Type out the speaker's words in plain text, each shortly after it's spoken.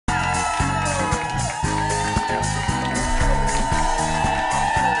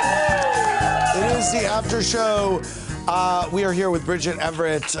is the after show. We are here with Bridget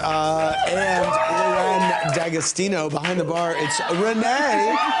Everett and LuAnn D'Agostino. Behind the bar, it's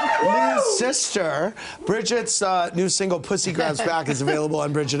Renee, Lou's sister. Bridget's new single, Pussy Grabs Back, is available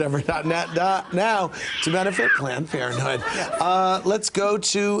on BridgetEverett.net now to benefit Planned Parenthood. Let's go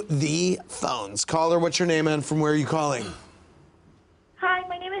to the phones. Caller, what's your name and from where are you calling? Hi,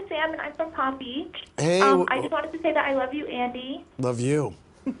 my name is Sam, and I'm from Palm Beach. Hey. I just wanted to say that I love you, Andy. Love you.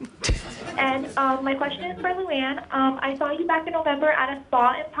 And my question is for LuAnn. I saw you back in November at a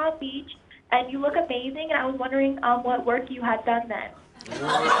spa in Palm Beach, and you look amazing, and I was wondering what work you had done then.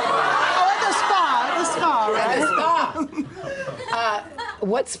 Oh, at the spa, right?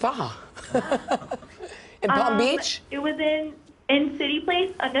 What spa? In Palm Beach? It was in City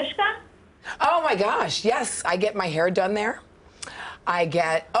Place, Anushka. Oh my gosh, yes, I get my hair done there. I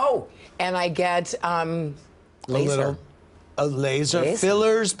get, laser. A laser?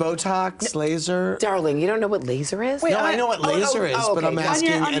 Fillers, Botox, laser? Darling, you don't know what laser is? Wait, no, I know what laser is, but I'm asking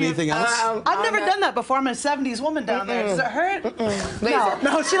anything else? I've never done that before. I'm a 70s woman down there. Does it hurt?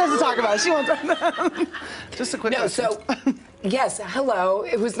 No, she doesn't talk about it. She won't talk about it. Just a quick question. So, yes, hello.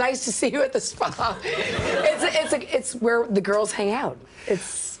 It was nice to see you at the spa. It's where the girls hang out.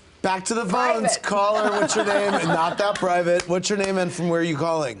 It's back to the phones. Private. Caller, what's your name? Not that private. What's your name and from where are you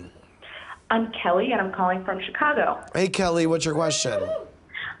calling? I'm Kelly, and I'm calling from Chicago. Hey, Kelly, what's your question?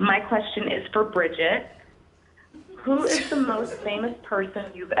 My question is for Bridget. Who is the most famous person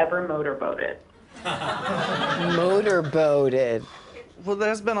you've ever motorboated? Motorboated. Well,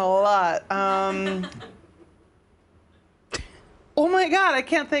 there's been a lot. Oh my God, I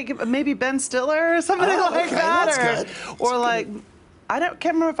can't think of maybe Ben Stiller or somebody like that, that's or like. Can't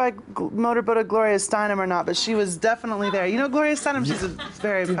remember if I motorboated Gloria Steinem or not, but she was definitely there. You know Gloria Steinem? She's a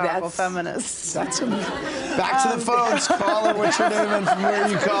very powerful feminist. Back to the phones. Caller, what's your name and from where are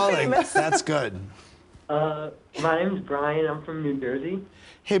you calling? That's good. My name's Brian. I'm from New Jersey.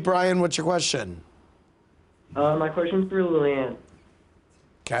 Hey, Brian, what's your question? My question's for LuAnn.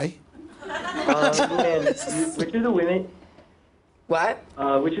 Okay. LuAnn, which of the women... What?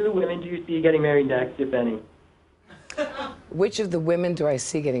 Which of the women do you see getting married next, if any? Which of the women do I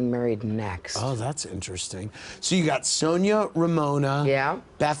see getting married next? Oh, that's interesting. So you got Sonia, Ramona,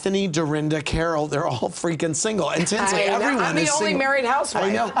 Bethany, Dorinda, Carol. They're all freaking single. And Tinsley, everyone I'm the is only single. married housewife.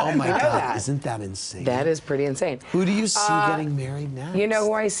 I know. Oh my God, that. isn't that insane? That is pretty insane. Who do you see getting married next? You know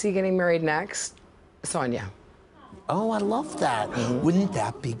who I see getting married next? Sonia. Oh, I love that. Wouldn't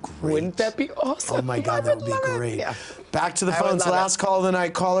that be great? Wouldn't that be awesome? Oh my God, that would be great. Yeah. Back to the phones. Last call of the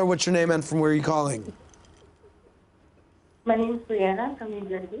night. Caller, what's your name and from where are you calling? My name is Brianna from New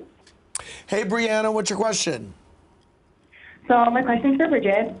Jersey. Hey, Brianna, what's your question? So my question is for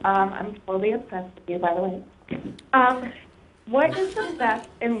Bridget. I'm totally obsessed with you, by the way. What is the best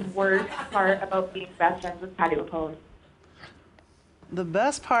and worst part about being best friends with Patti LuPone? The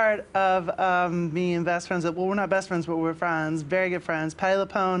best part of being best friends, well, we're not best friends, but we're friends, very good friends. Patti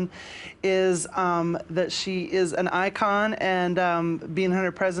LuPone is that she is an icon, and being in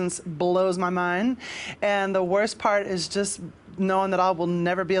her presence blows my mind. And the worst part is just knowing that I will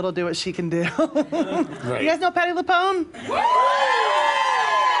never be able to do what she can do. Right. You guys know Patti LuPone?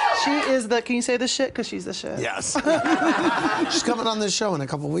 She is the, can you say this shit? Because she's the shit. Yes. She's coming on this show in a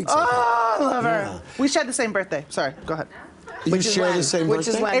couple weeks. Oh, I love her. We shared the same birthday. Sorry, go ahead. You share the same birthday? Which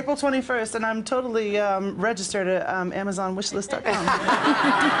is when? April 21st, and I'm totally registered at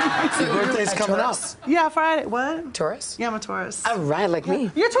AmazonWishlist.com. Your birthday's coming up. Yeah, Friday. What? Taurus? Yeah, I'm a Taurus. All right, like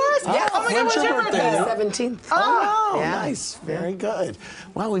me. You're a Taurus? Yeah. Oh my God, what's your birthday? 17th. Oh, yeah. Nice. Very good.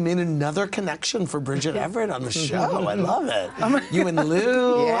 Wow, we made another connection for Bridget Everett on the show. I love it. You and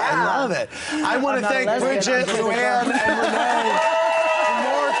Lou. Yeah. I love it. I want to thank Bridget, LuAnn, and Renee. For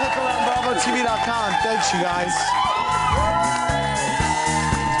more, click around BravoTV.com. Thanks, you guys.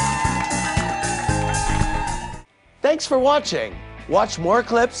 Thanks for watching. Watch more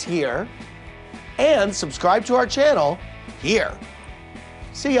clips here and subscribe to our channel here.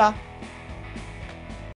 See ya.